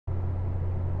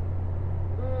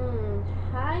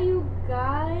you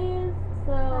guys.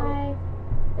 So Hi.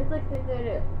 it's like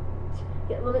 3:30.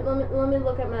 Let me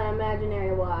look at my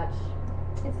imaginary watch.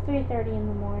 It's 3:30 in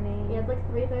the morning. Yeah, it's like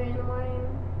 3:30 in the morning.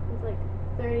 It's like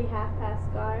 30 half-past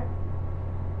scar.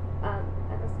 I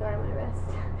have a scar on my wrist.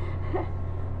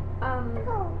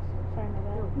 Sorry, my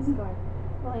bad. Scar.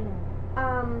 Well, I know.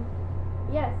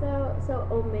 Yeah. So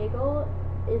Omegle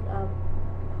is a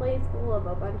place full of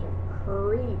a bunch of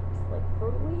creeps, like for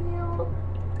real.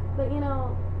 But you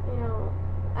know,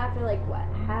 after like what,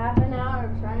 half an hour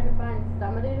of trying to find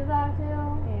somebody to talk to,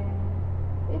 Yeah.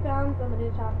 we found somebody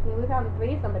to talk to. We found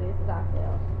 3 somebodies to talk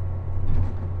to.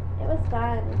 It was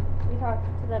fun. We talked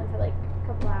to them for like a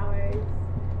couple hours,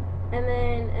 and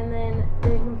then the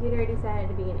computer decided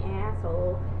to be an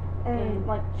asshole And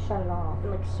like shut it off.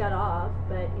 and like shut off.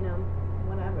 But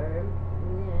whatever.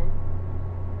 Yeah.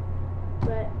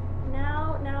 But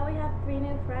now we have 3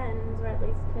 new friends, or at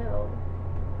least 2.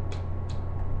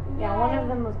 Yeah, one of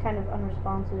them was kind of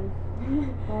unresponsive. We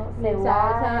won't say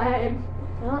why. Time.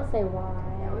 We won't say why.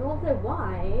 Yeah, we won't say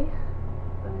why.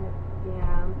 But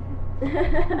yeah.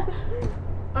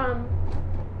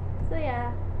 So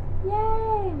yeah.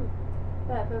 Yay!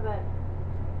 But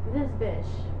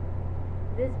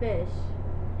this bitch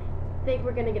think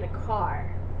we're gonna get a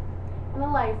car and a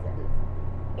license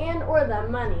and or the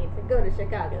money to go to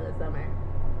Chicago this summer.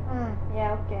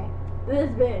 Yeah, okay. This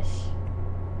bitch.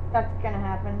 That's gonna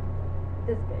happen.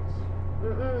 This bitch.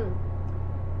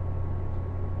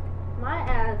 My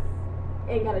ass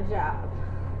ain't got a job.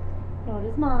 No, it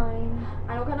is mine.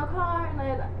 I don't got no car and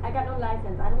I got no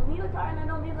license. I don't need a car and I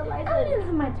don't need a I license. don't even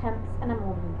have my temps, and I'm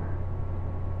older than her.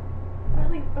 For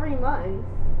at least 3 months.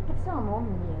 But still, I'm older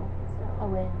than you. So, Oh,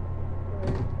 wait.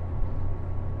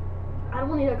 I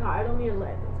don't need a car. I don't need a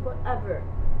license. Whatever.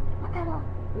 Whatever.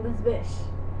 This bitch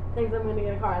thinks I'm gonna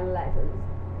get a car and a license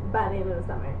by the end of the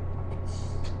summer.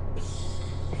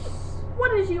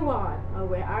 What does she want? Oh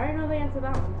wait, I already know the answer to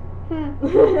that one.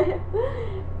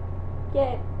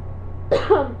 Okay.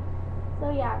 So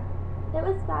yeah, it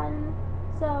was fun.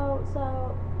 So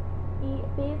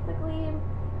basically,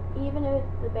 even if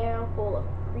it's a barrel full of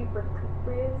creepers,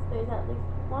 there's at least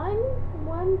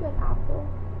one good apple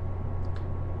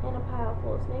and a pile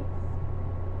full of snakes.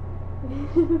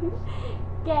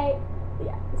 Okay,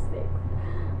 yeah, snakes.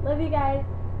 Love you guys.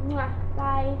 Mwah.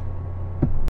 Bye.